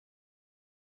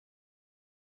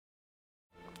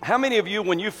How many of you,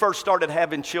 when you first started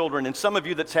having children, and some of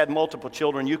you that's had multiple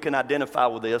children, you can identify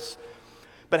with this,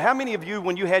 but how many of you,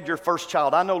 when you had your first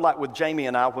child, I know like with Jamie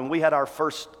and I, when we had our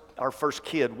first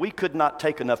kid, we could not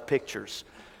take enough pictures.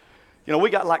 You know, we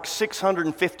got like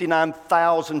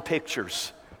 659,000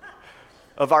 pictures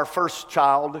of our first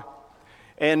child.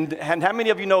 And how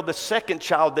many of you know the second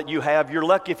child that you have, you're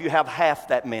lucky if you have half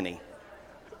that many?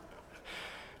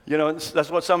 You know,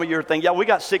 that's what some of you are thinking. Yeah, we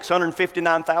got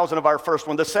 659,000 of our first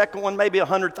one. The second one, maybe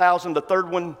 100,000. The third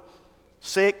one,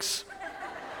 6.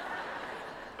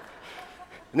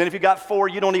 And then if you got 4,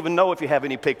 you don't even know if you have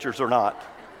any pictures or not.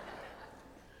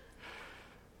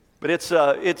 But it's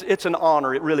an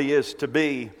honor, it really is, to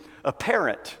be a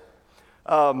parent.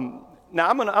 Now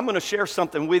I'm gonna share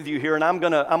something with you here, and I'm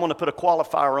gonna put a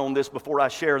qualifier on this before I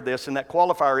share this, and that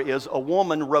qualifier is a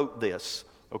woman wrote this.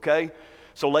 Okay,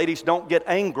 so ladies, don't get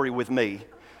angry with me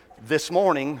this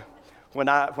morning when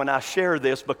I share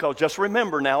this, because just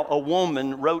remember now, a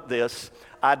woman wrote this.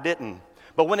 I didn't.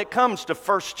 But when it comes to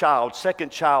first child,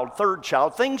 second child, third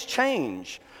child, things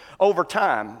change over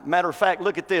time. Matter of fact,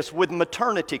 look at this with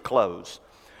maternity clothes.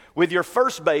 With your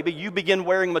first baby, you begin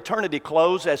wearing maternity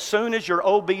clothes as soon as your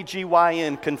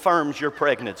OBGYN confirms your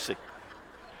pregnancy.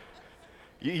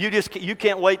 You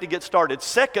can't wait to get started.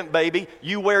 Second baby,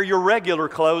 you wear your regular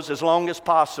clothes as long as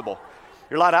possible.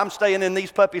 You're like, I'm staying in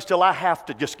these puppies till I have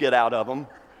to just get out of them.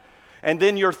 And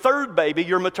then your third baby,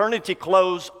 your maternity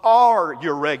clothes are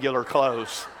your regular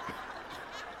clothes.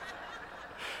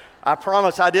 I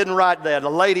promise I didn't write that. A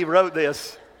lady wrote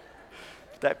this.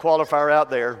 That qualifier out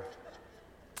there.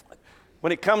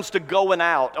 When it comes to going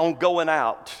out,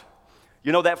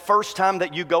 you know, that first time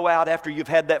that you go out after you've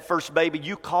had that first baby,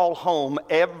 you call home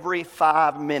every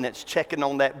 5 minutes, checking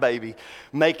on that baby,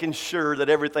 making sure that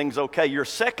everything's okay. Your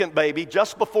second baby,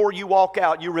 just before you walk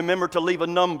out, you remember to leave a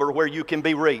number where you can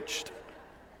be reached.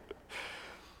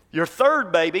 Your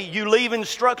third baby, you leave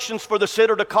instructions for the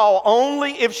sitter to call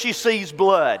only if she sees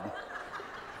blood.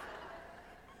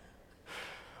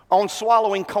 On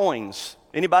swallowing coins.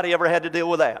 Anybody ever had to deal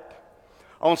with that?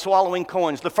 On swallowing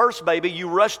coins. The first baby, you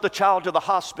rush the child to the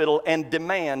hospital and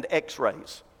demand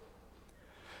x-rays.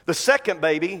 The second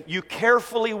baby, you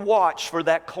carefully watch for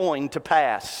that coin to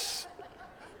pass.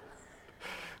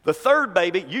 The third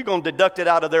baby, you're going to deduct it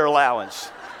out of their allowance.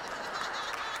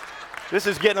 This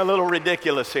is getting a little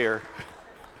ridiculous here.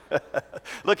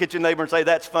 Look at your neighbor and say,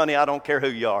 that's funny, I don't care who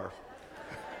you are.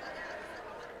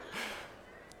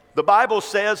 The Bible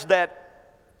says that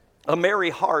a merry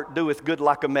heart doeth good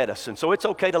like a medicine. So it's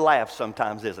okay to laugh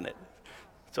sometimes, isn't it?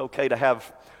 It's okay to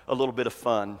have a little bit of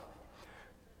fun.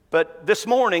 But this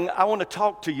morning, I want to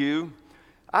talk to you.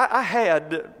 I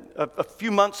had, a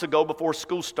few months ago before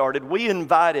school started, we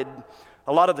invited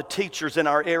a lot of the teachers in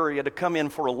our area to come in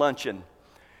for a luncheon.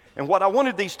 And what I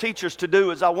wanted these teachers to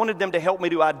do is I wanted them to help me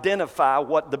to identify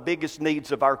what the biggest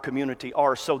needs of our community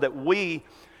are so that we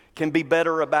can be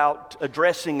better about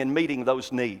addressing and meeting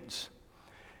those needs.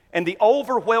 And the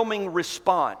overwhelming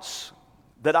response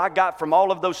that I got from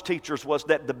all of those teachers was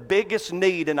that the biggest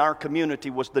need in our community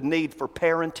was the need for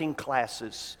parenting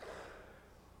classes.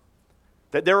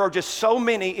 That there are just so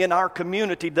many in our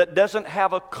community that doesn't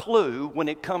have a clue when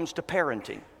it comes to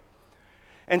parenting.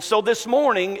 And so this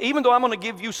morning, even though I'm going to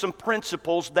give you some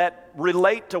principles that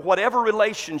relate to whatever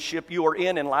relationship you are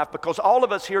in life, because all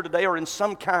of us here today are in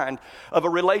some kind of a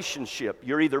relationship.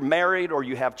 You're either married or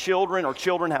you have children, or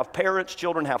children have parents,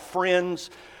 children have friends.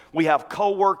 We have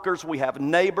coworkers, we have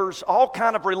neighbors, all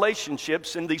kind of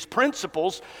relationships. And these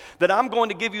principles that I'm going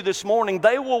to give you this morning,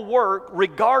 they will work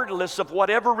regardless of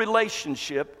whatever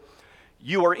relationship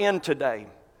you are in today.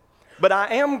 But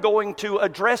I am going to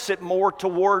address it more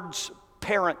towards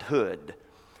parenthood,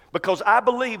 because I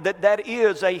believe that that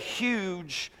is a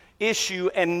huge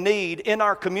issue and need in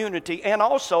our community, and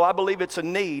also I believe it's a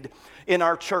need in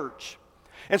our church.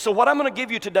 And so what I'm going to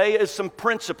give you today is some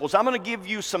principles. I'm going to give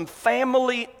you some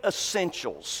family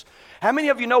essentials. How many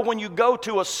of you know when you go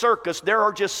to a circus, there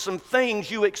are just some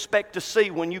things you expect to see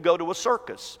when you go to a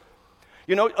circus?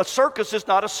 You know, a circus is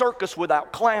not a circus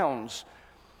without clowns.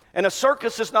 And a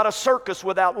circus is not a circus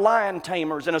without lion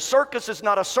tamers. And a circus is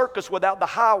not a circus without the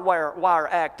high wire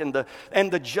act and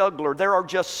the juggler. There are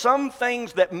just some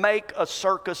things that make a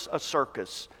circus a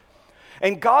circus.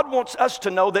 And God wants us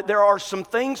to know that there are some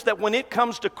things that when it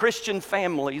comes to Christian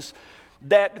families,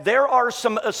 that there are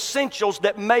some essentials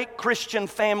that make Christian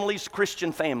families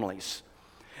Christian families.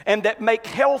 And that make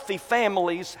healthy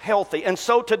families healthy. And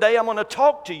so today I'm going to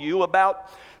talk to you about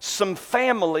some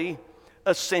family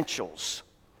essentials.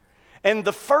 And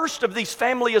the first of these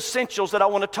family essentials that I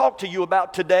want to talk to you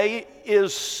about today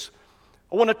is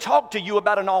I want to talk to you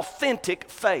about an authentic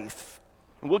faith.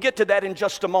 And we'll get to that in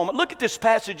just a moment. Look at this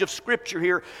passage of Scripture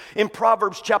here in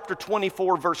Proverbs chapter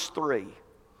 24, verse 3.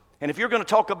 And if you're going to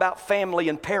talk about family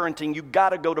and parenting, you've got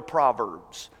to go to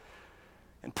Proverbs.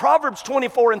 And Proverbs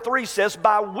 24 and 3 says,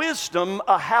 by wisdom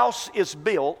a house is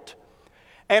built,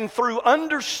 and through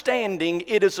understanding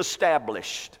it is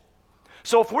established.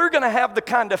 So if we're going to have the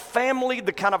kind of family,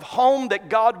 the kind of home that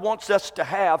God wants us to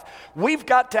have, we've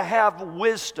got to have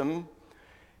wisdom.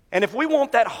 And if we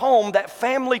want that home, that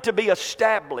family to be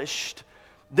established,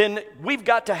 then we've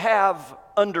got to have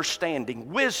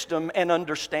understanding, wisdom and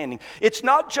understanding. It's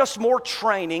not just more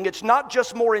training, it's not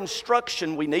just more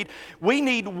instruction we need. We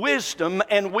need wisdom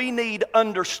and we need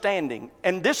understanding.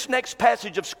 And this next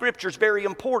passage of Scripture is very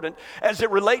important as it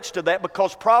relates to that,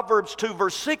 because Proverbs 2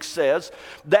 verse 6 says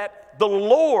that the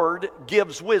Lord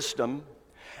gives wisdom,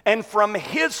 and from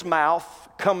His mouth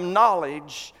come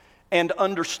knowledge and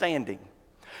understanding.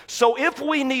 So if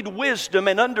we need wisdom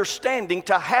and understanding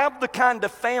to have the kind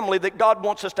of family that God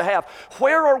wants us to have,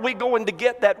 where are we going to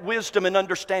get that wisdom and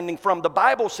understanding from? The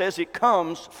Bible says it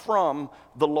comes from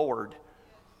the Lord.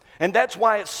 And that's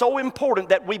why it's so important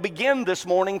that we begin this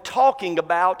morning talking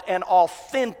about an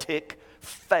authentic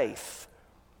faith.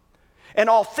 An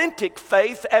authentic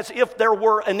faith, as if there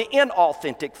were an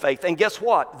inauthentic faith. And guess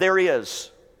what? There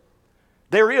is.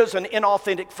 There is an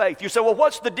inauthentic faith. You say, well,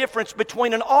 what's the difference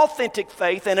between an authentic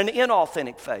faith and an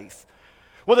inauthentic faith?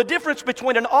 Well, the difference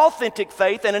between an authentic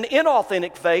faith and an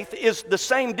inauthentic faith is the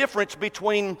same difference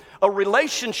between a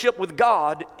relationship with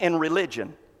God and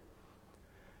religion.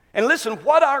 And listen,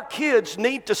 what our kids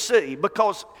need to see,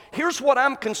 because here's what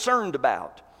I'm concerned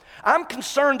about. I'm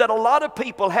concerned that a lot of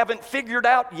people haven't figured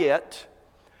out yet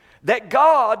that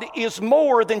God is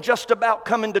more than just about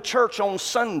coming to church on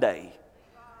Sunday.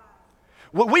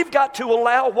 Well, we've got to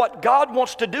allow what God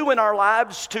wants to do in our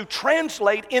lives to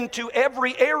translate into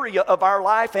every area of our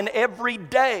life and every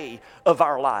day of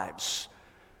our lives.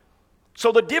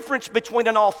 So the difference between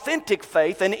an authentic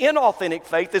faith and inauthentic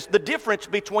faith is the difference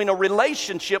between a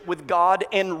relationship with God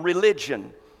and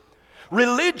religion.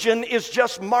 Religion is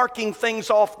just marking things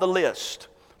off the list.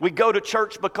 We go to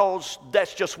church because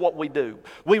that's just what we do.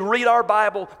 We read our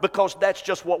Bible because that's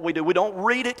just what we do. We don't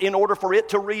read it in order for it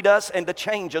to read us and to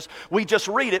change us. We just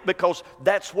read it because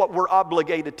that's what we're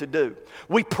obligated to do.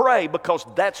 We pray because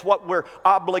that's what we're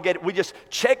obligated. We just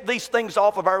check these things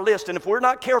off of our list. And if we're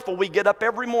not careful, we get up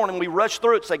every morning, we rush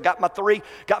through it, say, got my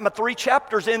three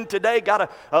chapters in today,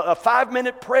 got a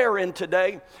 5-minute prayer in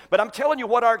today. But I'm telling you,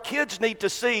 what our kids need to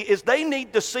see is they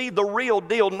need to see the real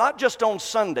deal, not just on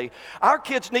Sunday. Our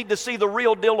kids need to see the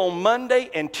real deal on Monday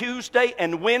and Tuesday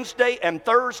and Wednesday and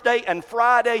Thursday and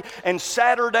Friday and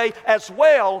Saturday, as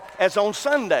well as on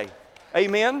Sunday.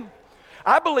 Amen?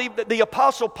 I believe that the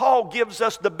Apostle Paul gives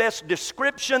us the best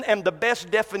description and the best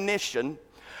definition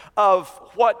of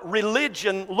what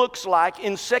religion looks like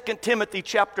in 2 Timothy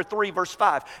chapter 3 verse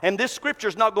 5. And this scripture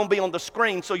is not going to be on the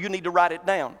screen, so you need to write it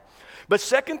down. But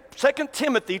 2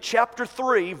 Timothy chapter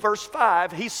 3, verse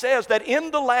 5, he says that in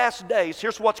the last days,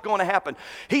 here's what's going to happen.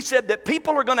 He said that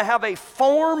people are going to have a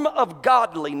form of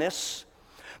godliness,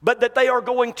 but that they are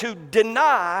going to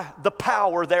deny the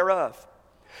power thereof.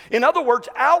 In other words,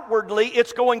 outwardly,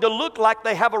 it's going to look like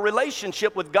they have a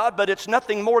relationship with God, but it's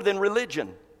nothing more than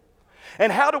religion.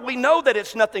 And how do we know that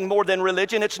it's nothing more than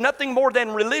religion? It's nothing more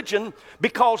than religion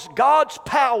because God's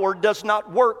power does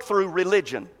not work through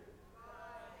religion.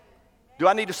 Do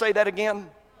I need to say that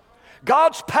again?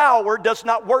 God's power does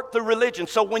not work through religion.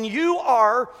 So when you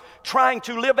are trying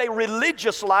to live a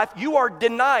religious life, you are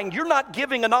denying, you're not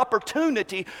giving an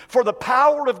opportunity for the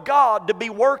power of God to be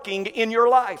working in your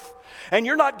life. And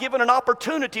you're not giving an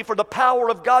opportunity for the power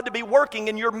of God to be working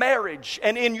in your marriage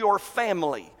and in your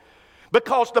family.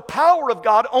 Because the power of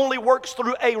God only works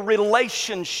through a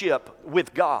relationship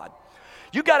with God.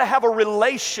 You got to have a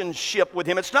relationship with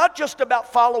Him. It's not just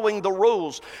about following the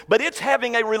rules, but it's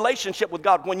having a relationship with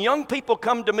God. When young people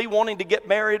come to me wanting to get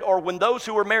married, or when those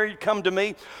who are married come to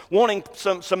me wanting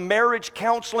some marriage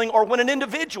counseling, or when an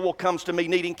individual comes to me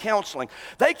needing counseling,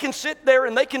 they can sit there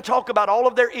and they can talk about all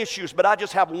of their issues, but I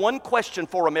just have one question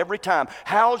for them every time.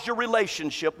 How's your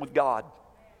relationship with God?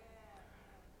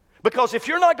 Because if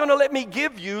you're not going to let me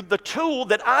give you the tool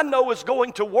that I know is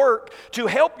going to work to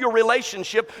help your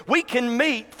relationship, we can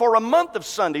meet for a month of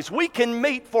Sundays. We can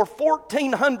meet for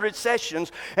 1,400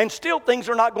 sessions, and still things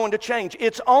are not going to change.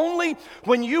 It's only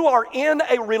when you are in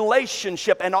a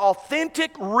relationship, an authentic,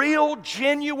 real,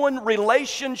 genuine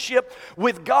relationship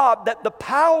with God, that the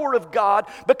power of God,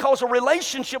 because a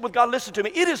relationship with God, listen to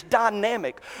me, it is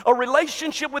dynamic. A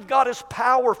relationship with God is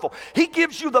powerful. He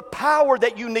gives you the power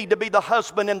that you need to be the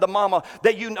husband and the mama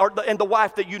and the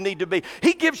wife that you need to be.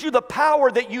 He gives you the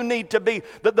power that you need to be,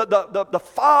 the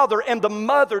father and the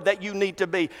mother that you need to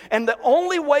be. And the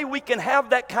only way we can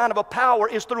have that kind of a power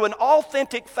is through an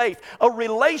authentic faith, a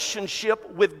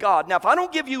relationship with God. Now, if I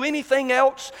don't give you anything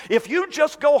else, if you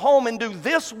just go home and do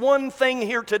this one thing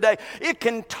here today, it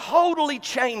can totally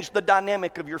change the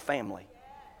dynamic of your family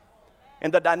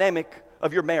and the dynamic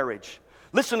of your marriage.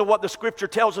 Listen to what the scripture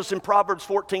tells us in Proverbs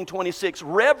 14:26.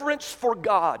 Reverence for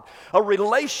God, a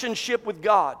relationship with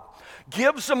God,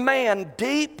 gives a man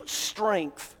deep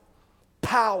strength,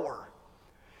 power.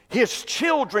 His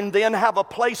children then have a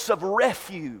place of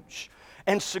refuge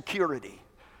and security.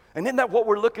 And isn't that what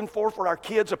we're looking for our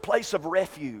kids? A place of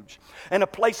refuge and a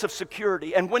place of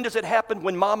security. And when does it happen?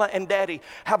 When mama and daddy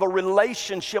have a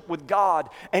relationship with God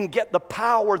and get the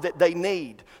power that they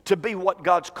need to be what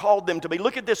God's called them to be.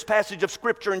 Look at this passage of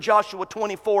scripture in Joshua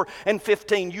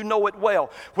 24:15. You know it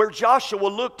well. Where Joshua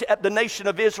looked at the nation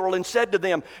of Israel and said to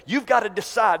them, you've got to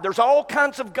decide. There's all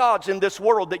kinds of gods in this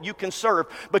world that you can serve,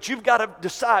 but you've got to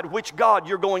decide which God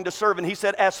you're going to serve. And he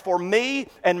said, as for me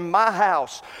and my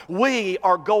house, we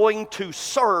are going to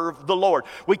serve the Lord.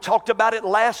 We talked about it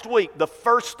last week. The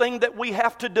first thing that we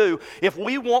have to do, if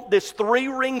we want this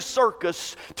three-ring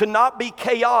circus to not be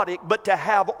chaotic, but to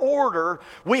have order,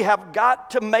 we have got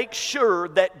to make sure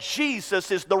that Jesus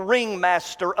is the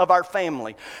ringmaster of our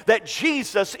family, that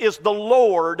Jesus is the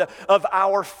Lord of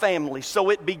our family. So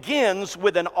it begins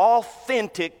with an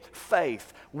authentic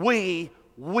faith. We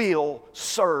will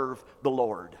serve the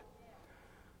Lord.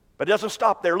 But it doesn't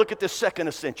stop there. Look at this second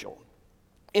essential.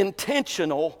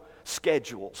 Intentional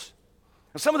schedules.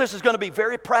 And some of this is going to be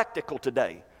very practical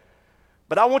today.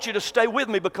 But I want you to stay with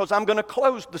me because I'm going to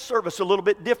close the service a little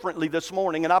bit differently this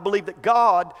morning. And I believe that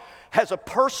God has a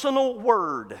personal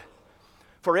word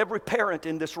for every parent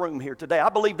in this room here today. I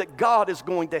believe that God is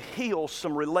going to heal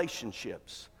some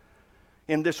relationships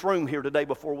in this room here today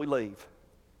before we leave.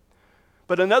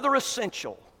 But another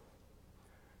essential,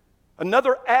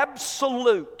 another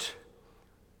absolute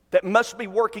that must be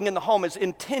working in the home is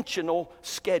intentional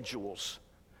schedules.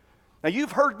 Now,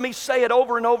 you've heard me say it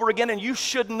over and over again, and you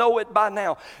should know it by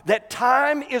now, that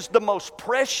time is the most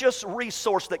precious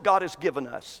resource that God has given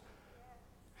us.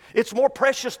 It's more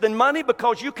precious than money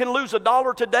because you can lose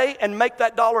 $1 today and make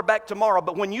that dollar back tomorrow.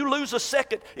 But when you lose a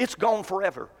second, it's gone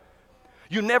forever.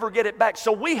 You never get it back.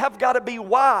 So we have got to be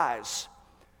wise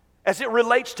as it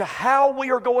relates to how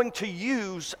we are going to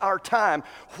use our time,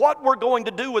 what we're going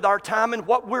to do with our time, and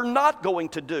what we're not going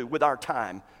to do with our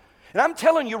time. And I'm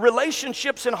telling you,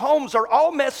 relationships and homes are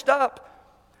all messed up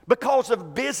because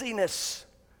of busyness.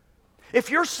 If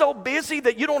you're so busy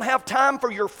that you don't have time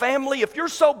for your family, if you're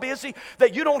so busy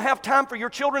that you don't have time for your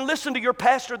children, listen to your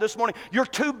pastor this morning. You're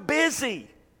too busy.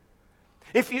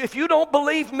 If you don't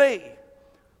believe me,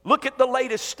 look at the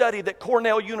latest study that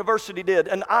Cornell University did,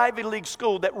 an Ivy League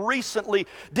school that recently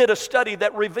did a study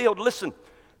that revealed, listen,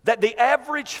 that the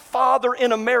average father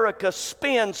in America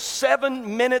spends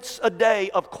 7 minutes a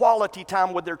day of quality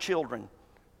time with their children.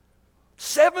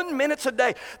 7 minutes a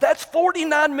day. That's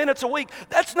 49 minutes a week.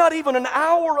 That's not even an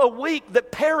hour a week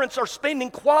that parents are spending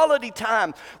quality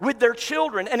time with their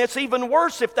children. And it's even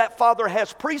worse if that father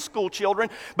has preschool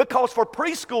children, because for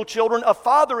preschool children, a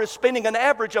father is spending an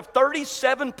average of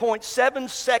 37.7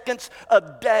 seconds a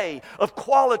day of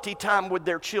quality time with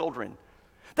their children.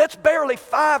 That's barely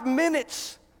 5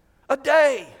 minutes a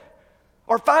day.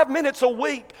 Or 5 minutes a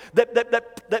week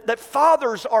that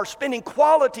fathers are spending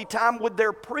quality time with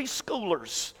their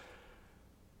preschoolers.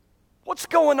 What's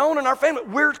going on in our family?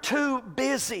 We're too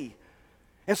busy.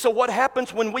 And so what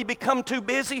happens when we become too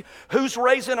busy? Who's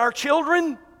raising our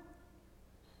children?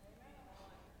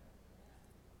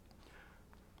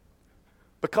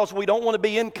 Because we don't want to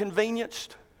be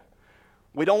inconvenienced.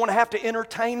 We don't want to have to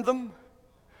entertain them.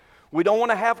 We don't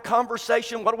want to have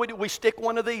conversation. What do? We stick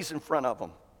one of these in front of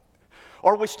them.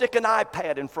 Or we stick an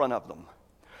iPad in front of them.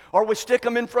 Or we stick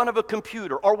them in front of a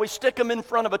computer. Or we stick them in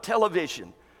front of a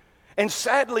television. And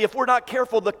sadly, if we're not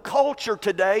careful, the culture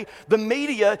today, the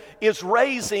media is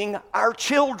raising our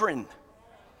children.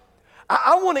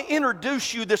 I want to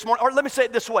introduce you this morning, or let me say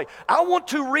it this way. I want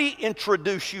to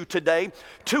reintroduce you today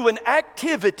to an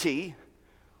activity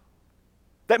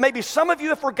that maybe some of you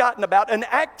have forgotten about, an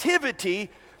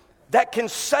activity that can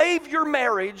save your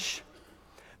marriage,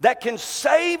 that can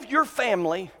save your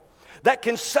family, that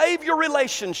can save your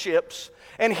relationships.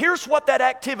 And here's what that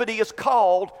activity is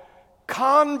called: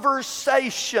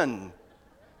 conversation.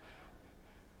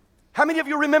 How many of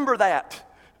you remember that?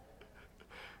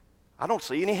 I don't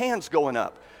see any hands going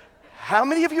up. How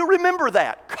many of you remember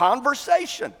that?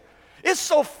 Conversation. It's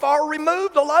so far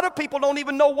removed, a lot of people don't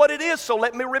even know what it is. So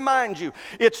let me remind you,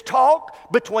 it's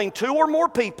talk between two or more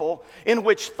people in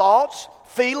which thoughts,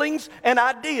 feelings, and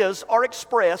ideas are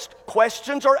expressed,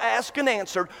 questions are asked and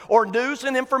answered, or news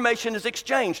and information is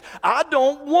exchanged. I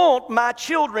don't want my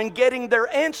children getting their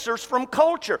answers from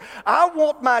culture. I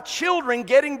want my children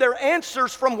getting their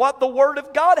answers from what the Word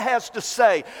of God has to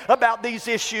say about these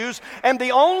issues. And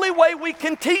the only way we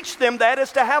can teach them that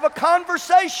is to have a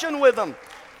conversation with them.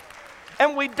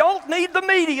 And we don't need the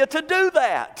media to do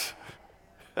that.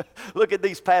 Look at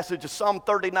these passages. Psalm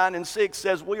 39:6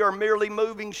 says, we are merely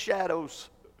moving shadows,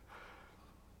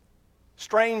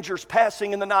 strangers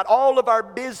passing in the night. All of our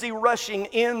busy rushing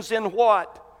ends in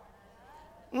what?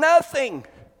 Nothing.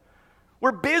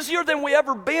 We're busier than we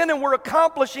ever been, and we're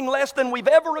accomplishing less than we've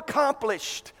ever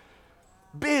accomplished.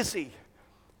 Busy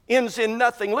ends in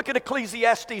nothing. Look at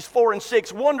Ecclesiastes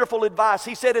 4:6. Wonderful advice.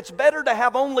 He said, it's better to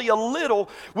have only a little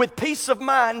with peace of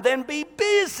mind than be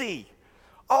busy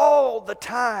all the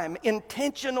time.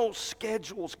 Intentional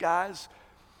schedules, guys.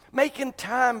 Making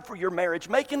time for your marriage,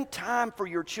 making time for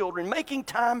your children, making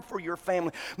time for your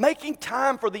family, making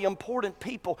time for the important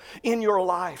people in your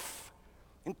life.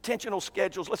 Intentional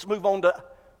schedules. Let's move on to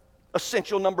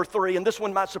essential number 3, and this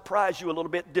one might surprise you a little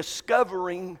bit.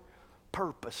 Discovering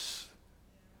purpose.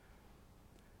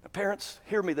 Now, parents,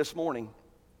 hear me this morning.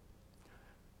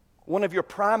 One of your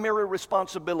primary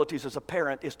responsibilities as a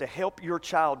parent is to help your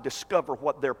child discover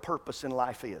what their purpose in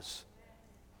life is.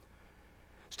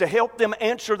 It's to help them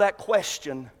answer that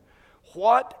question,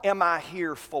 what am I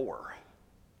here for?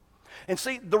 And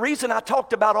see, the reason I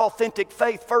talked about authentic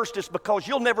faith first is because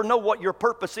you'll never know what your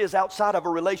purpose is outside of a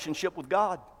relationship with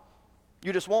God.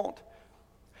 You just won't.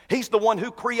 He's the one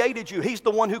who created you. He's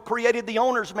the one who created the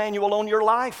owner's manual on your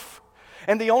life.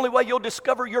 And the only way you'll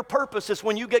discover your purpose is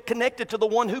when you get connected to the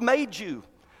one who made you.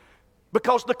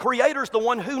 Because the Creator's the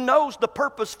one who knows the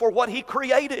purpose for what He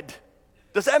created.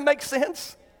 Does that make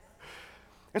sense?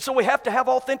 And so we have to have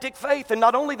authentic faith. And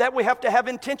not only that, we have to have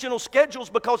intentional schedules,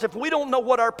 because if we don't know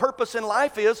what our purpose in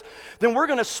life is, then we're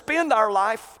going to spend our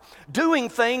life doing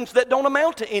things that don't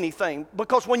amount to anything.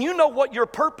 Because when you know what your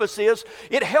purpose is,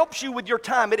 it helps you with your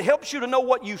time. It helps you to know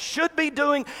what you should be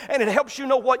doing, and it helps you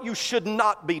know what you should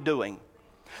not be doing.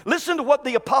 Listen to what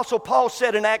the Apostle Paul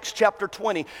said in Acts chapter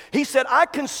 20. He said, I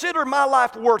consider my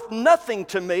life worth nothing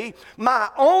to me. My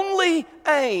only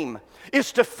aim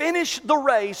is to finish the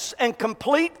race and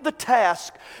complete the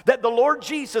task that the Lord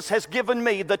Jesus has given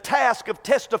me, the task of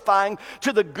testifying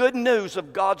to the good news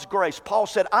of God's grace. Paul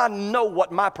said, I know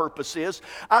what my purpose is.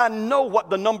 I know what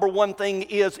the number one thing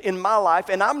is in my life,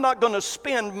 and I'm not going to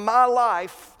spend my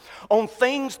life on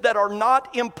things that are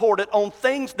not important, on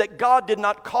things that God did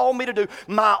not call me to do.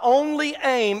 My only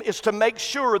aim is to make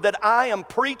sure that I am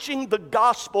preaching the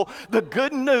gospel, the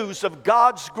good news of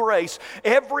God's grace,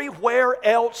 everywhere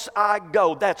else I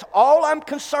go. That's all I'm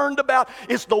concerned about,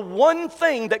 is the one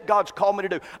thing that God's called me to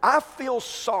do. I feel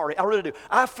sorry, I really do.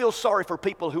 I feel sorry for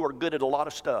people who are good at a lot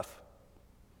of stuff.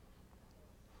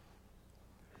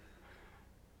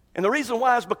 And the reason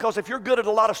why is because if you're good at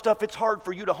a lot of stuff, it's hard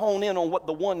for you to hone in on what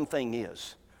the one thing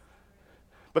is,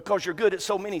 because you're good at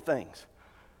so many things.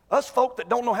 Us folk that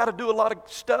don't know how to do a lot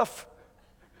of stuff,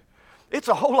 it's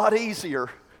a whole lot easier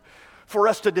for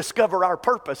us to discover our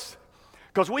purpose,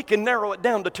 because we can narrow it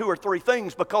down to 2 or 3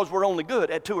 things because we're only good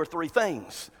at 2 or 3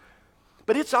 things.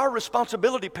 But it's our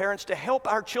responsibility, parents, to help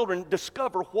our children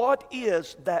discover what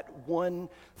is that one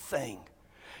thing.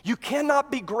 You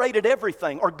cannot be great at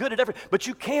everything or good at everything, but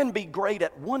you can be great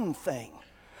at one thing.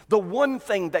 The one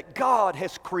thing that God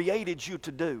has created you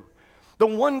to do. The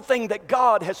one thing that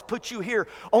God has put you here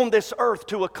on this earth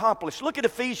to accomplish. Look at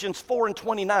Ephesians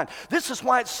 4:29. This is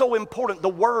why it's so important, the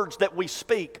words that we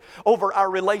speak over our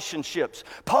relationships.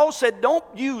 Paul said, don't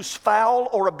use foul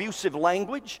or abusive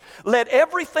language. Let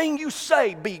everything you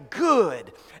say be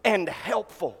good and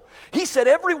helpful. He said,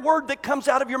 every word that comes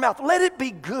out of your mouth, let it be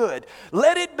good.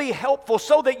 Let it be helpful,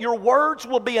 so that your words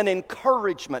will be an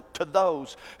encouragement to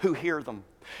those who hear them.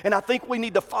 And I think we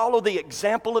need to follow the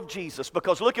example of Jesus,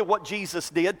 because look at what Jesus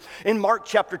did in Mark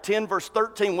chapter 10, verse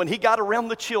 13. When he got around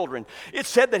the children, it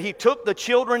said that he took the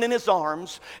children in his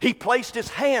arms, he placed his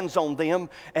hands on them,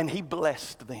 and he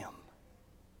blessed them.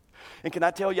 And can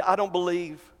I tell you, I don't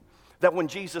believe that when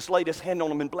Jesus laid his hand on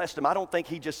them and blessed them, I don't think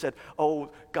he just said, oh,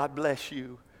 God bless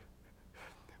you.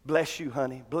 Bless you,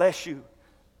 honey. Bless you,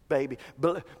 baby.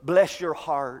 Bless your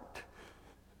heart.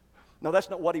 No, that's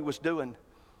not what he was doing.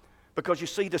 Because you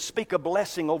see, to speak a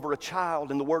blessing over a child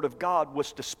in the Word of God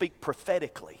was to speak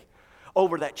prophetically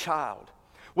over that child.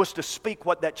 was to speak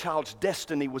what that child's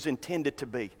destiny was intended to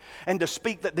be, and to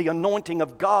speak that the anointing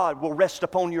of God will rest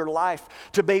upon your life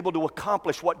to be able to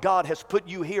accomplish what God has put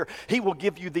you here. He will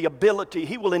give you the ability.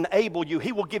 He will enable you.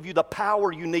 He will give you the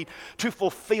power you need to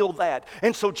fulfill that.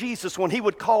 And so Jesus, when he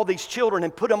would call these children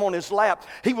and put them on his lap,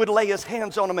 he would lay his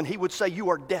hands on them and he would say, you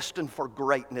are destined for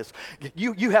greatness.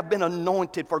 You have been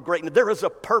anointed for greatness. There is a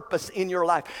purpose in your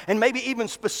life. And maybe even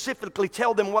specifically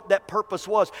tell them what that purpose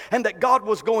was, and that God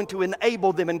was going to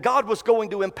enable them and God was going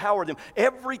to empower them.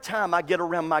 Every time I get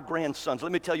around my grandsons,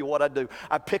 let me tell you what I do.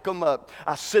 I pick them up,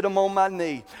 I sit them on my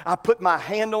knee, I put my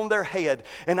hand on their head,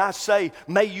 and I say,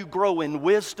 may you grow in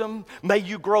wisdom, may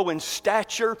you grow in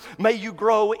stature, may you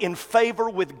grow in favor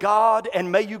with God,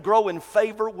 and may you grow in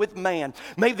favor with man.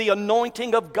 May the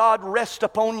anointing of God rest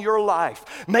upon your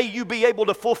life. May you be able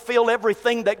to fulfill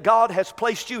everything that God has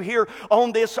placed you here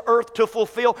on this earth to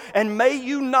fulfill, and may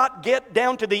you not get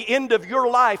down to the end of your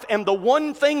life and the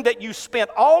one thing that you spent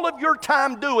all of your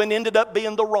time doing ended up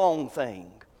being the wrong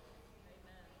thing.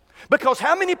 Because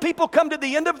how many people come to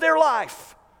the end of their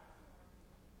life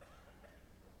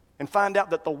and find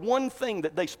out that the one thing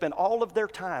that they spent all of their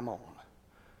time on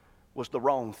was the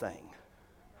wrong thing?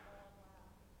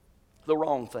 The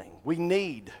wrong thing. We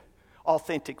need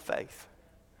authentic faith.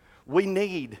 We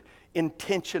need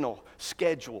intentional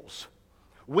schedules.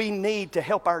 We need to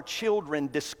help our children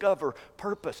discover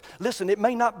purpose. Listen, it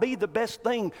may not be the best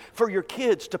thing for your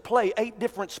kids to play 8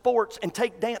 different sports and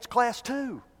take dance class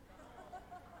too.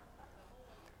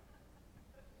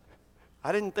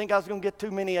 I didn't think I was going to get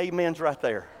too many amens right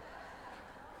there.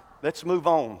 Let's move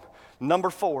on.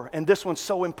 Number 4, and this one's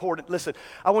so important. Listen,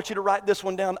 I want you to write this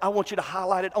one down. I want you to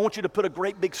highlight it. I want you to put a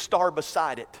great big star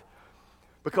beside it,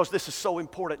 because this is so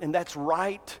important, and that's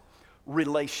right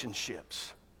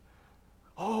relationships.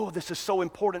 Oh, this is so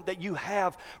important that you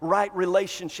have right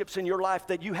relationships in your life,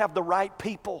 that you have the right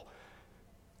people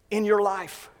in your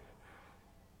life.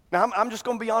 Now, I'm just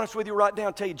going to be honest with you right now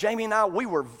and tell you, Jamie and I, we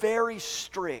were very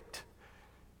strict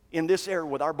in this area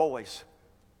with our boys.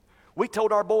 We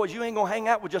told our boys, you ain't going to hang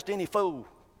out with just any fool.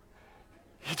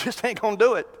 You just ain't going to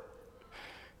do it.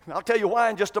 And I'll tell you why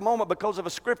in just a moment, because of a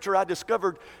scripture I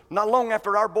discovered not long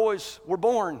after our boys were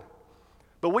born.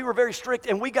 But we were very strict,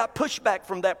 and we got pushback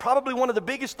from that. Probably one of the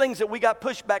biggest things that we got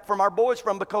pushback from our boys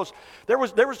from, because there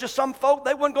was just some folk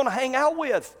they weren't going to hang out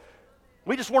with.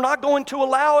 We just were not going to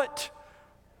allow it.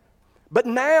 But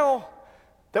now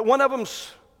that one of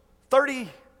them's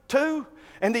 32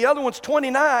 and the other one's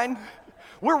 29,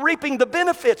 we're reaping the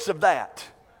benefits of that.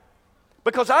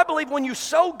 Because I believe when you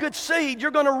sow good seed, you're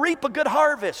going to reap a good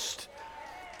harvest.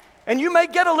 And you may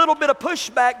get a little bit of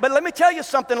pushback, but let me tell you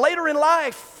something. Later in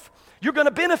life, you're going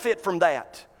to benefit from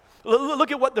that.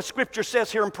 Look at what the scripture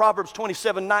says here in Proverbs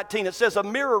 27:19. It says, a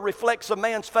mirror reflects a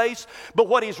man's face, but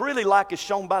what he's really like is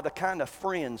shown by the kind of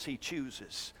friends he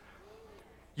chooses.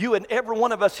 You and every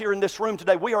one of us here in this room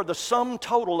today, we are the sum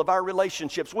total of our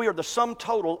relationships. We are the sum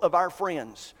total of our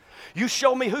friends. You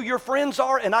show me who your friends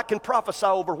are, and I can prophesy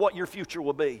over what your future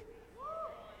will be.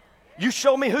 You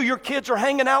show me who your kids are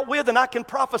hanging out with, and I can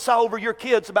prophesy over your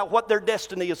kids about what their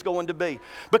destiny is going to be.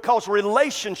 Because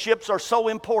relationships are so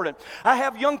important. I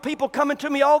have young people coming to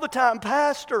me all the time,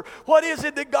 Pastor, what is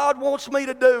it that God wants me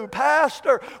to do?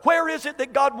 Pastor, where is it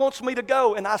that God wants me to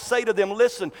go? And I say to them,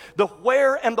 listen, the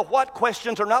where and the what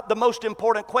questions are not the most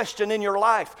important question in your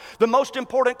life. The most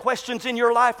important questions in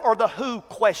your life are the who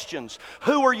questions.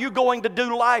 Who are you going to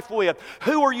do life with?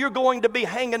 Who are you going to be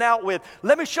hanging out with?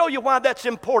 Let me show you why that's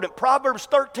important. Proverbs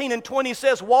 13:20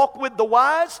 says, walk with the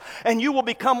wise, and you will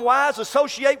become wise.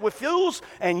 Associate with fools,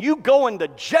 and you go into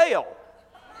jail.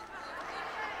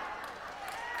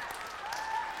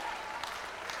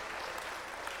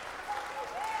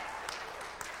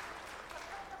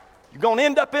 You're going to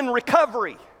end up in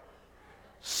recovery.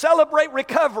 Celebrate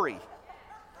recovery.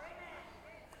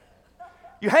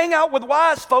 You hang out with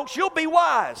wise folks, you'll be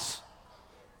wise.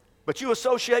 But you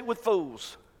associate with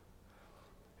fools,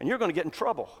 and you're going to get in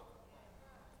trouble.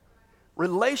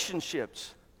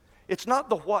 Relationships, it's not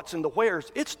the whats and the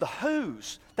wheres, it's the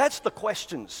whos. That's the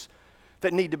questions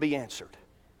that need to be answered.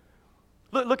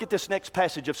 Look at this next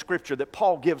passage of Scripture that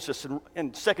Paul gives us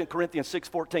in 2 Corinthians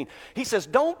 6:14. He says,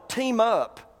 don't team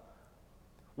up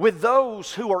with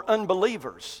those who are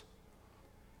unbelievers.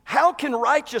 How can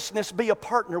righteousness be a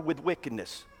partner with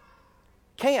wickedness?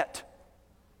 Can't.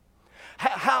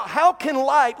 How can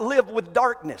light live with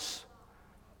darkness?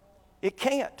 It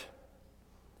can't.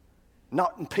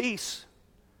 Not in peace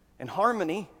and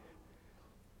harmony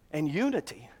and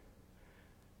unity.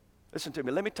 Listen to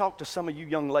me. Let me talk to some of you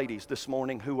young ladies this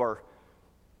morning who are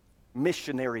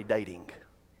missionary dating.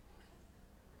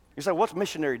 You say, what's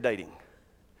missionary dating?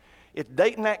 It's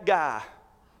dating that guy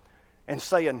and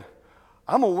saying,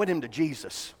 I'm going to win him to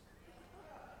Jesus.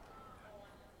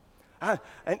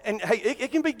 And hey,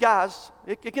 it can be guys.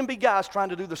 It can be guys trying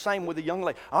to do the same with a young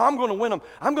lady. I'm going to win them.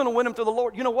 I'm going to win them to the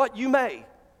Lord. You know what? You may.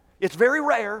 It's very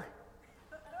rare.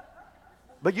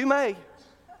 But you may.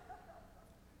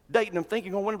 Dating them,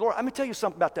 thinking you're going to win them to the Lord. Let me tell you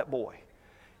something about that boy.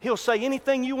 He'll say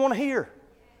anything you want to hear.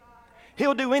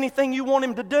 He'll do anything you want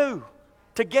him to do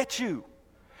to get you.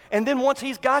 And then once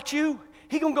he's got you,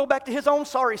 he's going to go back to his own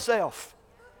sorry self.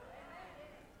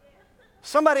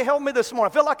 Somebody help me this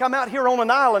morning. I feel like I'm out here on an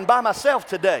island by myself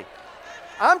today.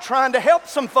 I'm trying to help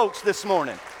some folks this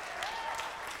morning.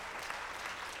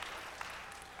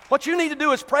 What you need to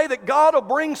do is pray that God will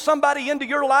bring somebody into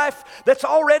your life that's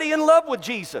already in love with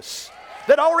Jesus,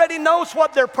 that already knows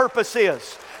what their purpose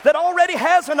is, that already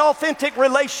has an authentic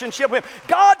relationship with Him.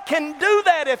 God can do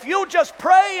that if you'll just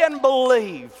pray and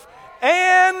believe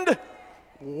and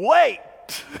wait.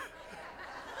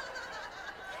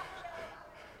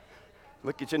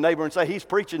 Look at your neighbor and say, he's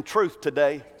preaching truth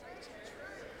today.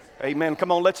 Amen.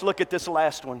 Come on, let's look at this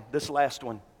last one.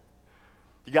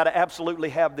 You got to absolutely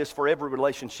have this for every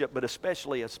relationship, but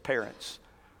especially as parents.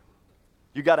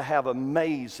 You got to have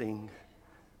amazing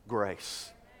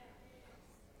grace.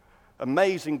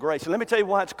 Amazing grace. And let me tell you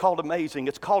why it's called amazing.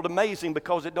 It's called amazing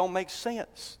because it don't make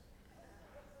sense.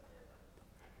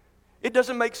 It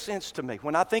doesn't make sense to me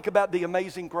when I think about the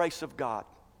amazing grace of God.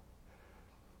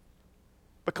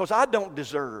 Because I don't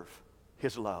deserve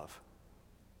His love.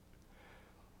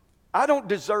 I don't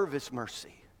deserve His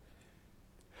mercy.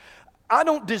 I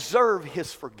don't deserve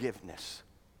His forgiveness.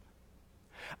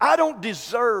 I don't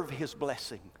deserve His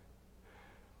blessing.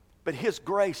 But His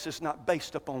grace is not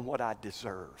based upon what I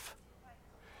deserve.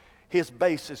 His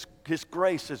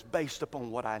grace is based upon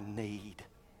what I need.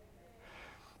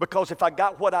 Because if I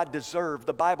got what I deserve,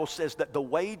 the Bible says that the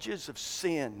wages of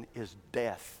sin is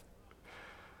death.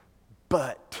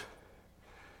 But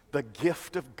the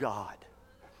gift of God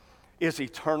is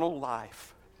eternal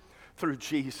life through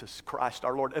Jesus Christ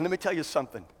our Lord. And let me tell you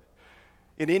something.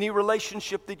 In any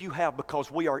relationship that you have,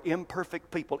 because we are imperfect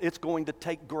people, it's going to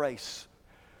take grace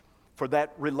for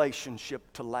that relationship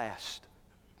to last.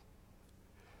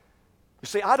 You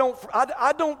see, I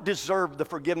don't deserve the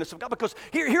forgiveness of God, because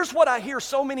here's what I hear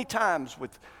so many times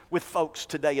with folks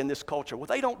today in this culture. Well,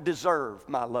 they don't deserve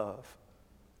my love.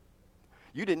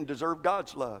 You didn't deserve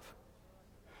God's love.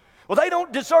 Well, they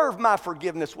don't deserve my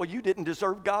forgiveness. Well, you didn't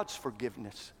deserve God's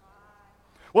forgiveness.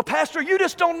 Well, Pastor, you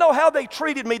just don't know how they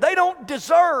treated me. They don't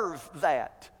deserve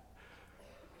that.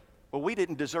 Well, we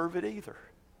didn't deserve it either.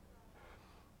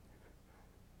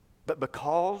 But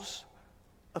because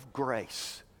of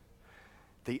grace,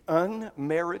 the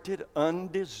unmerited,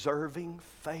 undeserving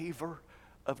favor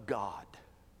of God,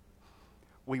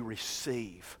 we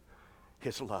receive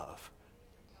His love.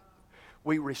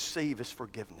 We receive His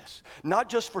forgiveness. Not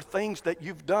just for things that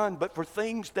you've done, but for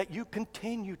things that you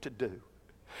continue to do.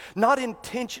 Not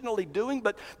intentionally doing,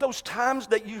 but those times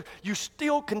that you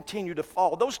still continue to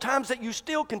fall. Those times that you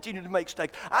still continue to make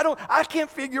mistakes. I can't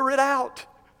figure it out.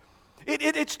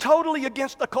 It's totally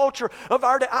against the culture of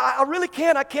our day. I really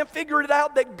can't. I can't figure it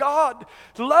out that God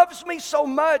loves me so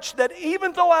much that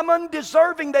even though I'm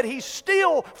undeserving, that He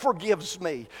still forgives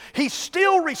me. He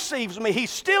still receives me. He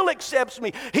still accepts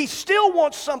me. He still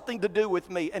wants something to do with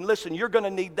me. And listen, you're going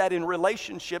to need that in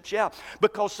relationships, yeah,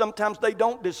 because sometimes they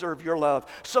don't deserve your love.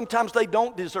 Sometimes they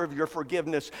don't deserve your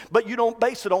forgiveness. But you don't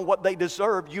base it on what they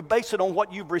deserve. You base it on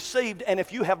what you've received. And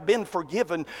if you have been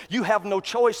forgiven, you have no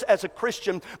choice as a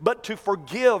Christian but to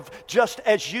forgive just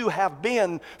as you have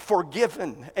been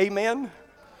forgiven. Amen?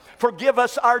 Forgive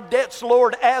us our debts,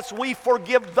 Lord, as we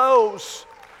forgive those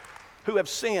who have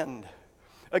sinned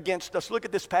against us. Look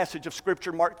at this passage of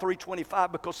Scripture, Mark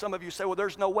 3:25, because some of you say, well,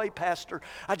 there's no way, Pastor.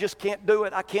 I just can't do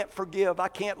it. I can't forgive. I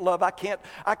can't love. I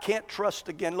can't trust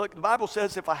again. Look, the Bible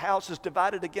says if a house is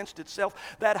divided against itself,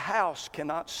 that house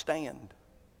cannot stand.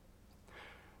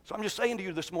 So I'm just saying to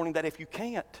you this morning that if you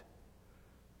can't,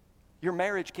 your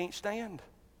marriage can't stand.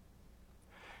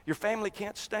 Your family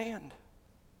can't stand.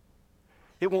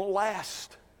 It won't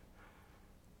last.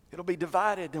 It'll be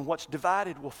divided, and what's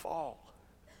divided will fall.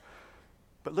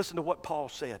 But listen to what Paul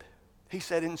said. He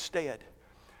said instead,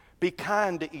 be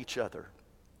kind to each other,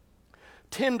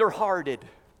 tender-hearted,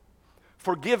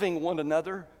 forgiving one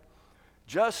another,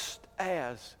 just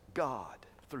as God,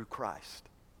 through Christ,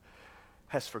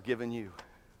 has forgiven you.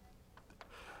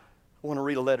 I want to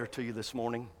read a letter to you this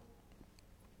morning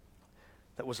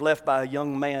that was left by a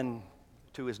young man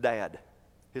to his dad.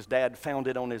 His dad found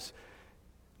it on his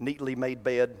neatly made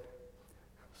bed.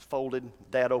 It's folded.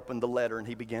 Dad opened the letter and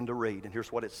he began to read. And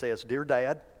here's what it says. Dear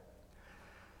Dad,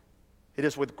 It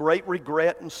is with great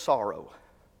regret and sorrow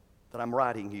that I'm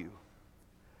writing you.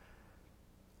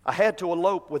 I had to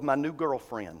elope with my new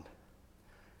girlfriend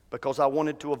because I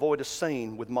wanted to avoid a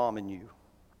scene with Mom and you.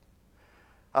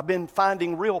 I've been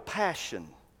finding real passion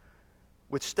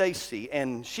with Stacy,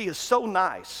 and she is so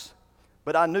nice,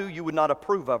 but I knew you would not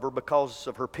approve of her because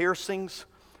of her piercings,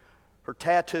 her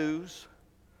tattoos,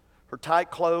 her tight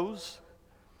clothes,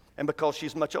 and because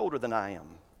she's much older than I am.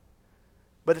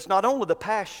 But it's not only the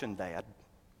passion, Dad.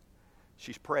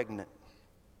 She's pregnant.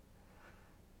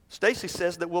 Stacy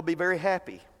says that we'll be very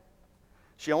happy.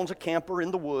 She owns a camper in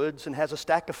the woods and has a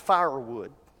stack of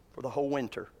firewood for the whole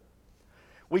winter.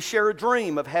 We share a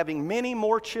dream of having many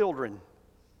more children.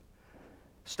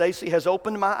 Stacy has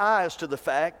opened my eyes to the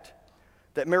fact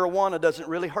that marijuana doesn't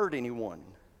really hurt anyone.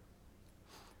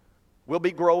 We'll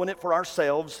be growing it for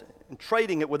ourselves and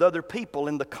trading it with other people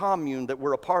in the commune that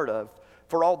we're a part of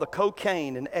for all the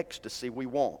cocaine and ecstasy we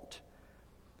want.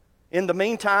 In the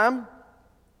meantime,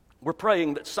 we're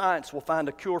praying that science will find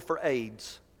a cure for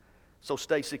AIDS so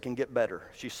Stacy can get better.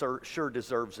 She sure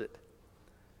deserves it.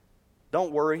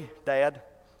 Don't worry, Dad.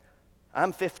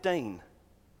 I'm 15,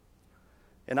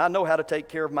 and I know how to take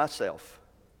care of myself.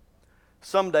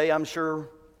 Someday, I'm sure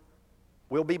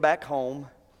we'll be back home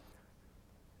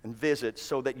and visit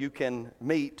so that you can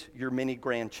meet your many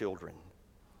grandchildren.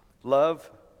 Love,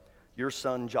 your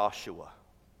son Joshua.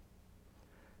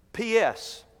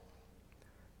 P.S.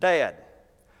 Dad,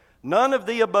 none of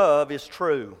the above is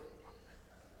true.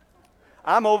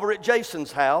 I'm over at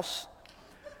Jason's house.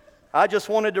 I just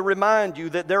wanted to remind you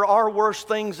that there are worse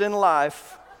things in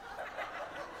life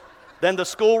than the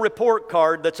school report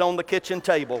card that's on the kitchen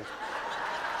table.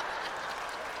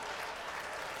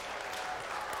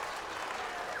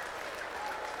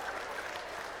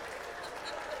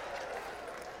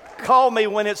 Call me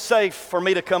when it's safe for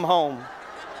me to come home.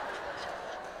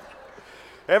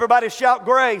 Everybody shout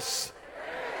grace.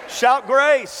 Shout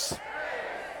grace.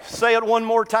 Say it one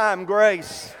more time,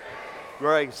 grace.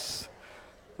 Grace.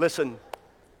 Listen,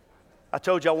 I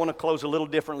told you I want to close a little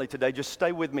differently today. Just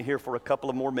stay with me here for a couple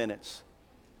of more minutes.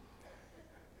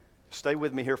 Stay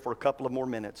with me here for a couple of more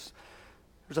minutes.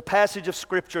 There's a passage of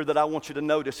Scripture that I want you to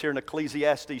notice here in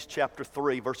Ecclesiastes chapter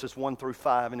 3, verses 1 through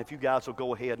 5. And if you guys will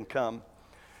go ahead and come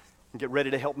and get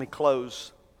ready to help me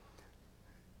close.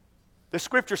 The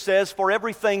Scripture says, for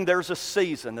everything there's a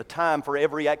season, a time for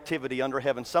every activity under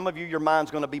heaven. Some of you, your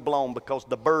mind's going to be blown because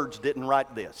the birds didn't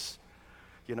write this.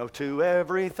 You know, to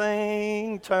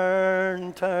everything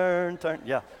turn, turn, turn.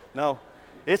 Yeah, no,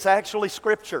 it's actually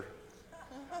Scripture.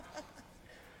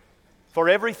 For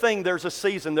everything there's a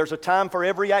season. There's a time for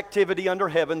every activity under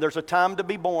heaven. There's a time to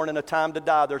be born and a time to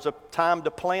die. There's a time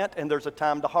to plant and there's a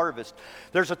time to harvest.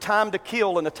 There's a time to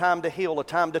kill and a time to heal, a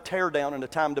time to tear down and a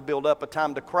time to build up, a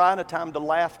time to cry and a time to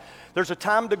laugh. There's a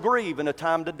time to grieve and a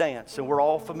time to dance, and we're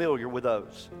all familiar with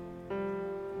those.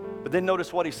 But then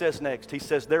notice what he says next. He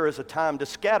says there is a time to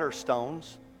scatter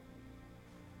stones,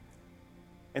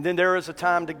 and then there is a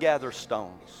time to gather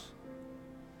stones.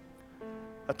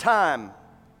 A time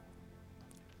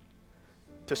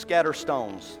to scatter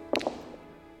stones.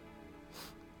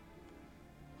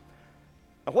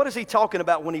 Now, what is he talking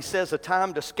about when he says a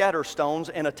time to scatter stones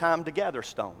and a time to gather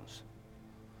stones?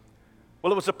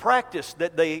 Well, it was a practice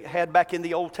that they had back in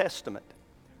the Old Testament.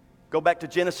 Go back to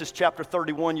Genesis chapter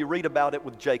 31, you read about it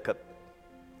with Jacob.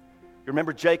 You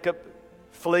remember Jacob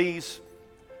flees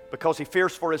because he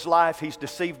fears for his life. He's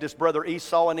deceived his brother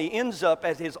Esau, and he ends up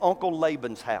at his uncle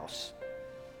Laban's house.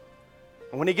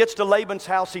 And when he gets to Laban's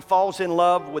house, he falls in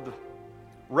love with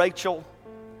Rachel.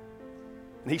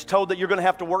 And he's told that you're going to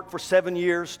have to work for 7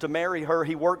 years to marry her.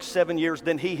 He works 7 years,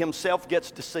 then he himself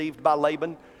gets deceived by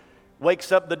Laban.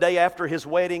 Wakes up the day after his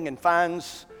wedding and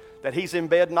finds that he's in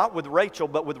bed not with Rachel,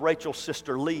 but with Rachel's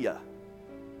sister Leah.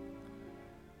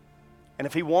 And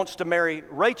if he wants to marry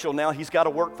Rachel now, he's got to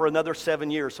work for another 7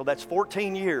 years. So that's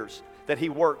 14 years that he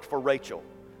worked for Rachel.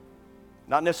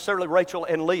 Not necessarily Rachel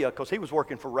and Leah, because he was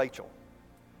working for Rachel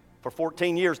for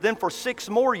 14 years. Then for 6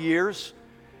 more years,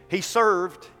 he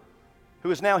served who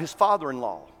is now his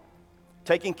father-in-law,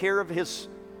 taking care of his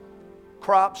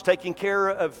crops, taking care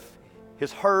of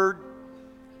his herd.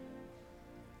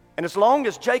 And as long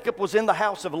as Jacob was in the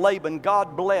house of Laban,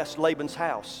 God blessed Laban's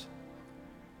house.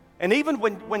 And even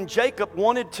when Jacob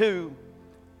wanted to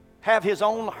have his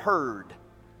own herd,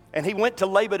 and he went to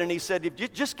Laban and he said, if you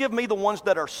just give me the ones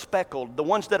that are speckled, the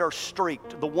ones that are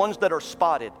streaked, the ones that are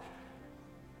spotted.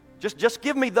 Just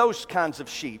give me those kinds of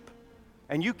sheep,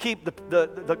 and you keep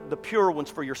the pure ones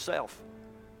for yourself.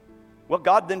 Well,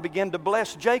 God then began to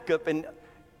bless Jacob, and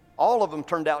all of them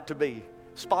turned out to be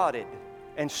spotted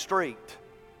and streaked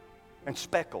and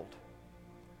speckled.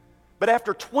 But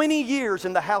after 20 years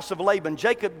in the house of Laban,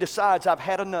 Jacob decides, I've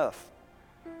had enough.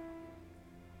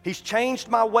 He's changed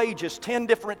my wages 10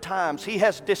 different times. He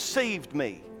has deceived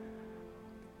me.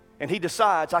 And he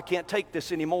decides, I can't take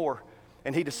this anymore.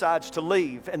 And he decides to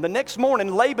leave. And the next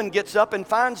morning, Laban gets up and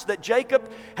finds that Jacob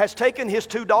has taken his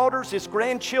 2 daughters, his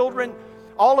grandchildren,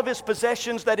 all of his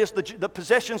possessions, that is the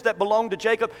possessions that belong to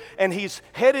Jacob, and he's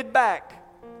headed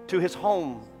back to his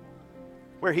home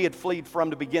where he had fled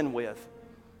from to begin with.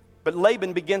 But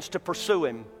Laban begins to pursue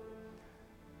him.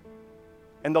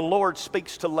 And the Lord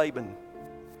speaks to Laban.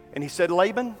 And he said,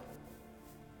 Laban,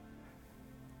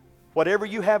 whatever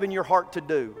you have in your heart to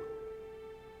do,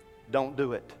 don't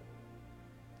do it.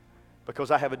 Because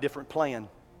I have a different plan.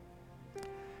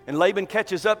 And Laban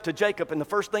catches up to Jacob, and the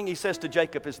first thing he says to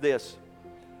Jacob is this.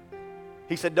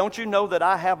 He said, don't you know that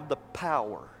I have the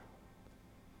power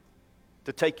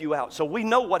to take you out? So we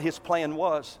know what his plan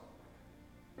was.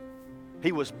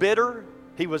 He was bitter,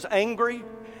 he was angry,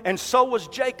 and so was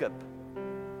Jacob.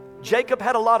 Jacob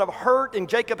had a lot of hurt, and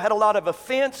Jacob had a lot of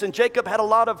offense, and Jacob had a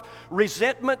lot of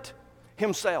resentment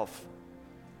himself.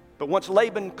 But once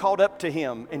Laban caught up to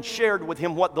him and shared with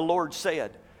him what the Lord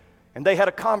said, and they had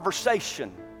a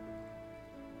conversation,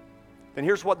 then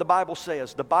here's what the Bible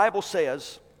says. The Bible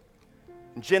says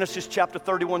in Genesis chapter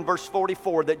 31, verse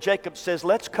 44, that Jacob says,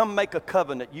 let's come make a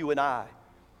covenant, you and I.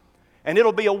 And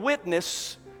it'll be a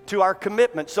witness to our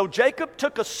commitment. So Jacob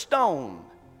took a stone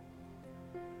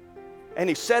and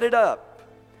he set it up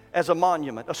as a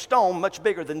monument. A stone much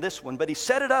bigger than this one, but he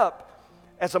set it up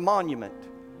as a monument.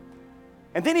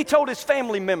 And then he told his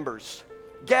family members,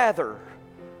 gather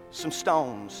some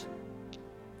stones.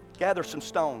 Gather some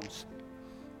stones.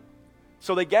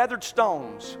 So they gathered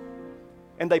stones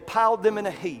and they piled them in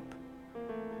a heap.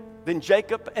 Then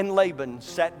Jacob and Laban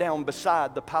sat down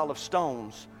beside the pile of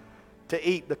stones to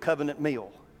eat the covenant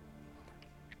meal.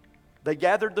 They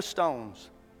gathered the stones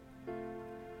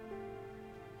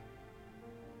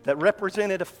that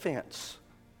represented offense,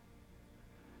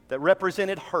 that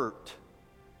represented hurt,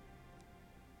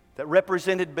 that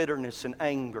represented bitterness and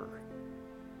anger.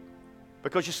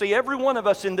 Because you see, every one of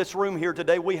us in this room here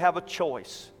today, we have a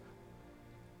choice.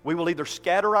 We will either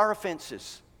scatter our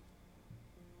offenses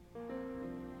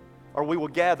or we will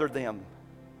gather them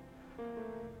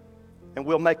and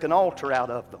we'll make an altar out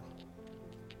of them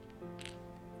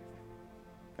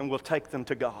and we'll take them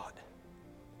to God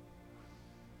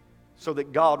so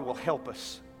that God will help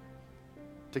us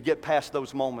to get past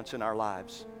those moments in our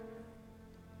lives.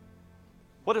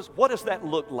 What does that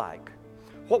look like?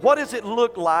 What does it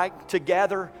look like to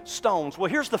gather stones?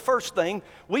 Well, here's the first thing.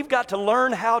 We've got to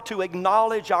learn how to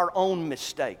acknowledge our own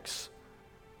mistakes.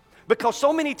 Because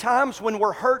so many times when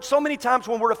we're hurt, so many times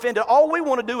when we're offended, all we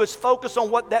want to do is focus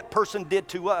on what that person did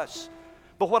to us.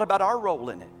 But what about our role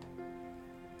in it?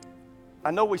 I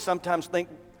know we sometimes think,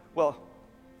 well,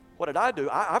 what did I do?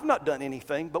 I've not done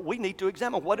anything, but we need to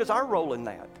examine what is our role in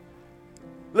that.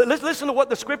 Listen to what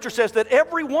the Scripture says, that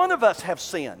every one of us have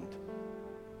sinned.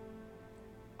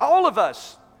 All of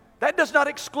us. That does not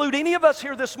exclude any of us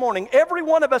here this morning. Every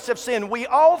one of us have sinned. We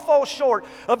all fall short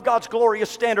of God's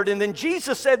glorious standard. And then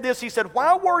Jesus said this. He said,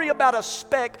 why worry about a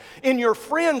speck in your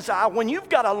friend's eye when you've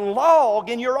got a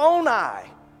log in your own eye?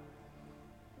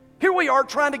 Here we are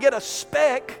trying to get a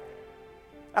speck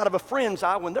out of a friend's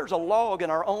eye when there's a log in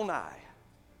our own eye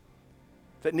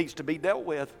that needs to be dealt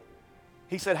with.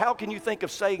 He said, how can you think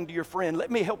of saying to your friend,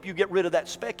 let me help you get rid of that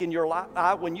speck in your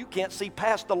eye when you can't see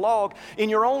past the log in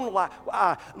your own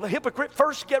eye? Hypocrite,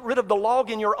 first get rid of the log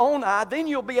in your own eye, then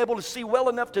you'll be able to see well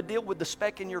enough to deal with the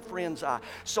speck in your friend's eye.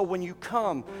 So when you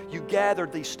come, you gather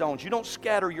these stones. You don't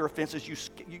scatter your offenses,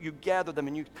 you gather them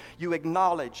and you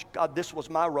acknowledge, God, this was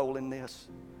my role in this.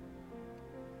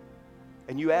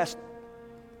 And you ask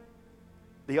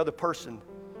the other person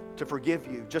to forgive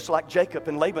you, just like Jacob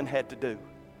and Laban had to do.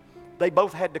 They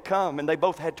both had to come and they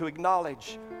both had to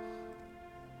acknowledge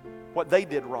what they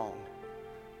did wrong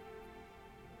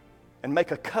and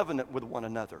make a covenant with one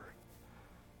another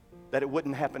that it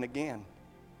wouldn't happen again.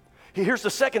 Here's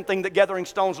the second thing that gathering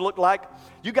stones look like.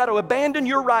 You got to abandon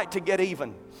your right to get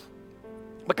even.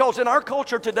 Because in our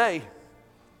culture today,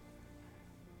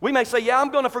 we may say, yeah, I'm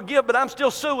going to forgive, but I'm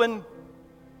still suing.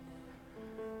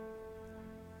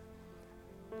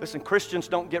 Listen, Christians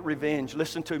don't get revenge.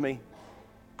 Listen to me.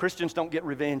 Christians don't get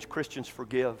revenge. Christians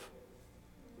forgive.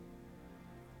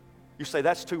 You say,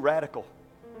 that's too radical.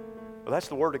 Well, that's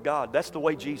the Word of God. That's the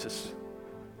way Jesus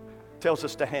tells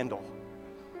us to handle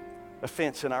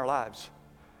offense in our lives.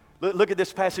 Look at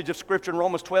this passage of Scripture in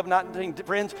Romans 12:19.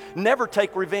 Friends, never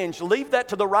take revenge. Leave that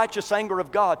to the righteous anger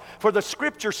of God. For the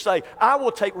Scriptures say, I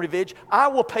will take revenge. I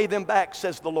will pay them back,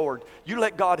 says the Lord. You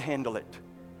let God handle it.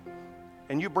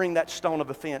 And you bring that stone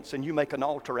of offense and you make an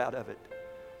altar out of it.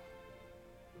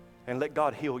 And let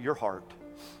God heal your heart.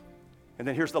 And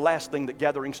then here's the last thing that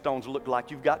gathering stones look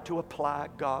like. You've got to apply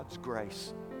God's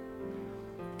grace.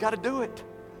 You've got to do it.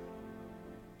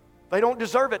 They don't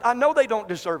deserve it. I know they don't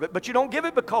deserve it, but you don't give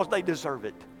it because they deserve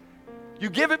it. You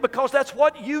give it because that's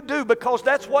what you do, because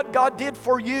that's what God did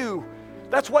for you.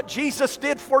 That's what Jesus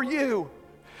did for you.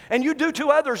 And you do to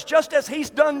others just as He's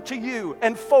done to you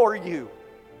and for you.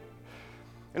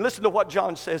 And listen to what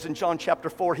John says in John chapter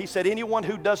 4. He said, anyone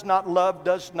who does not love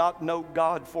does not know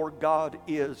God, for God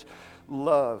is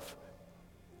love.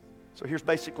 So here's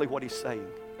basically what he's saying.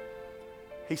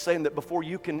 He's saying that before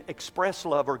you can express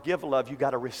love or give love, you got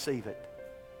to receive it.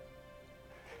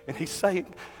 And he's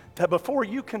saying that before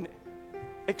you can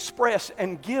express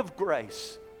and give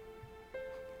grace,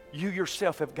 you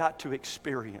yourself have got to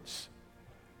experience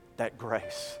that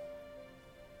grace.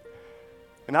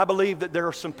 And I believe that there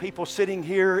are some people sitting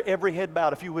here, every head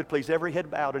bowed, if you would please, every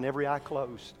head bowed and every eye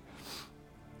closed.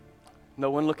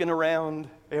 No one looking around,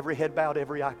 every head bowed,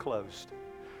 every eye closed.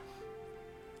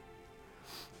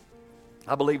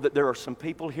 I believe that there are some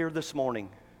people here this morning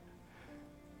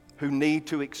who need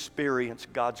to experience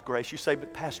God's grace. You say,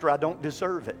 but Pastor, I don't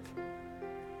deserve it.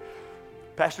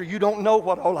 Pastor, you don't know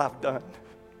what all I've done.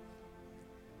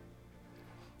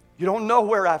 You don't know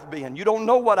where I've been. You don't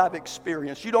know what I've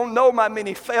experienced. You don't know my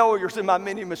many failures and my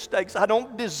many mistakes. I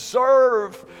don't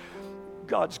deserve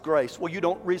God's grace. Well, you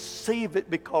don't receive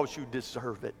it because you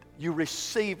deserve it. You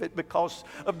receive it because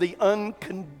of the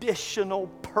unconditional,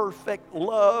 perfect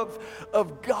love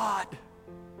of God.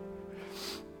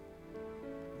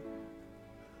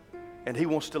 And He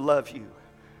wants to love you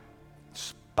in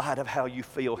spite of how you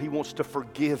feel. He wants to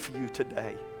forgive you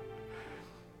today.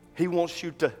 He wants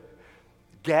you to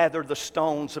gather the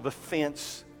stones of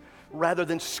offense rather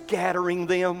than scattering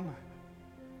them,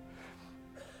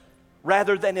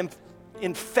 rather than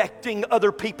infecting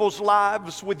other people's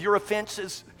lives with your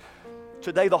offenses.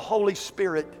 Today the Holy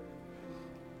Spirit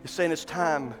is saying it's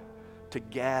time to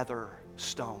gather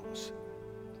stones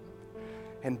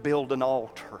and build an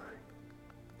altar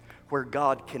where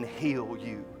God can heal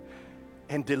you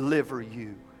and deliver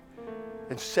you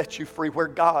and set you free. Where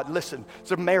God, listen,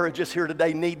 some marriages here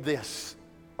today need this.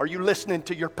 Are you listening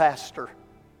to your pastor?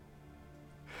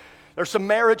 There's some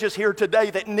marriages here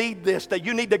today that need this, that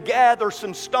you need to gather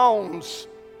some stones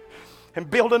and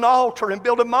build an altar and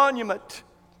build a monument.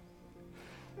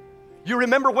 You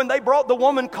remember when they brought the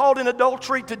woman caught in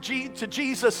adultery to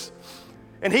Jesus,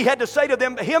 and He had to say to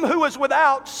them, him who is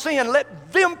without sin,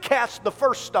 let them cast the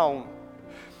first stone.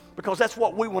 Because that's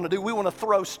what we want to do. We want to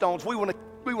throw stones. We want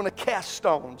to cast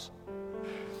stones.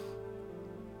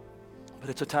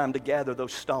 But it's a time to gather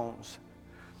those stones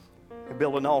and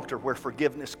build an altar where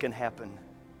forgiveness can happen,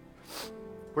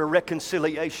 where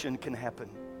reconciliation can happen,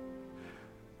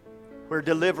 where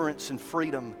deliverance and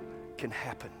freedom can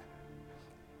happen.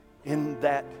 In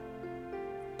that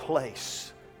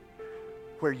place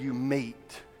where you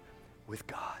meet with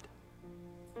God.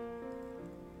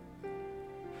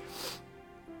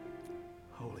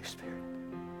 Holy Spirit.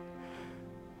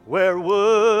 Where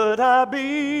would I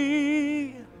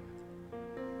be?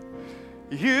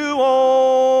 You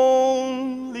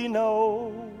only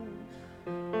know.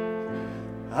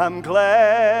 I'm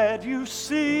glad you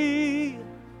see.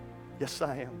 Yes,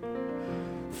 I am.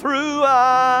 Through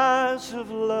eyes of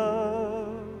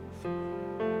love,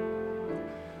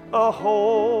 a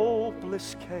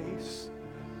hopeless case,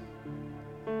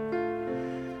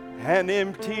 an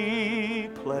empty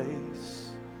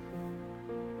place,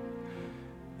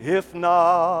 if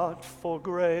not for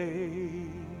grace.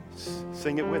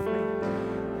 Sing it with me.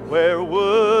 Where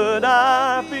would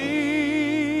I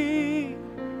be?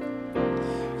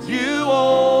 You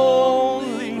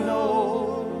only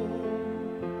know.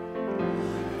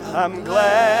 I'm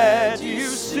glad you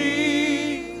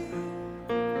see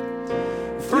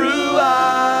through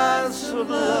eyes of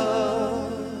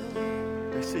love.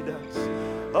 Yes, He does.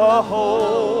 A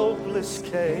hopeless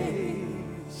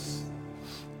case,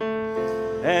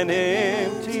 an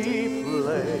empty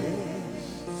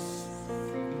place,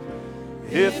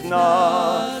 if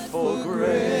not for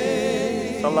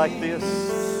grace. I like this.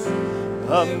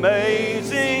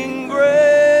 Amazing grace,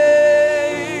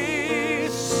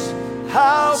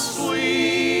 how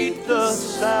sweet the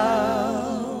sound.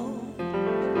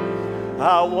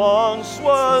 I once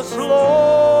was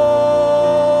lost,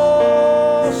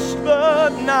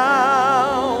 but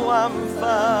now I'm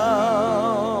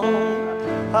found.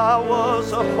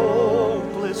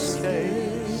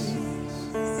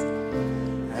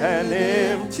 an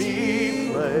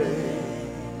empty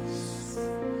place,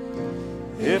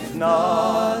 if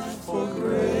not for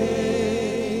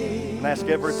grace. And ask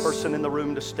every person in the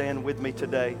room to stand with me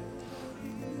today.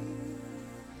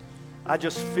 I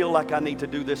just feel like I need to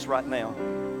do this right now.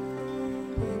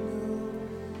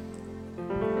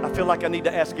 I feel like I need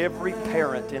to ask every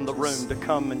parent in the room to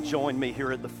come and join me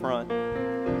here at the front.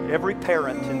 Every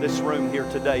parent in this room here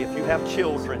today, if you have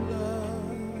children,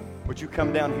 would you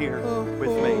come down here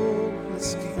with me?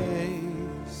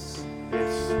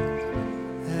 Yes.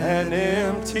 An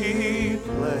empty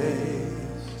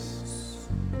place,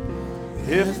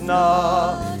 if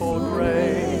not for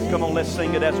grace. Come on, let's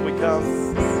sing it as we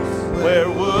come. Where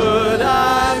would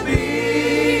I be?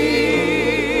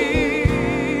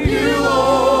 You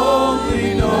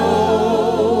only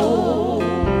know.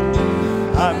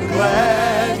 I'm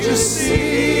glad to see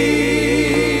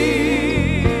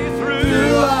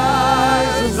through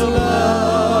eyes of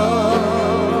love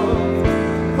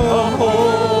a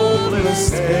hopeless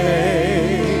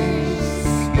case,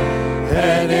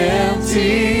 an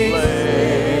empty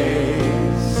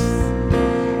place,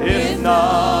 if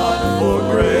not for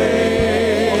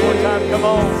grace. One more time, come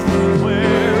on.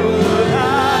 Where would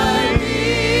I be?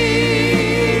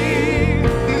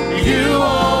 You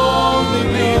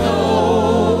only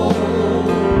know.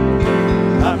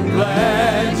 I'm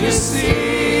glad you see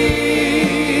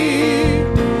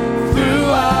through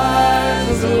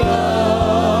eyes of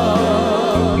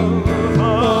love a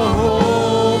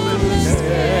hopeless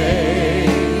case,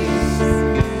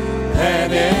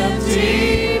 an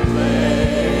empty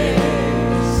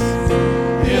place,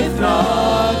 if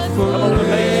not for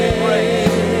grace.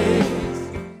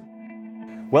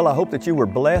 Well, I hope that you were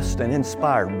blessed and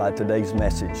inspired by today's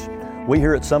message. We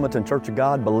here at Summerton Church of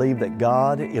God believe that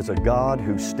God is a God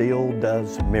who still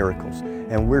does miracles,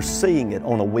 and we're seeing it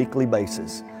on a weekly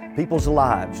basis. People's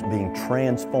lives being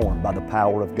transformed by the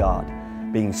power of God,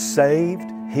 being saved,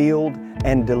 healed,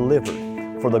 and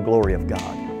delivered for the glory of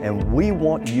God. And we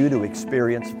want you to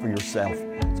experience it for yourself.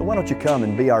 So why don't you come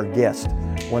and be our guest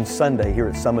one Sunday here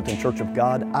at Summerton Church of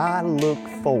God? I look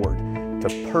forward to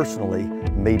personally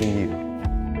meeting you.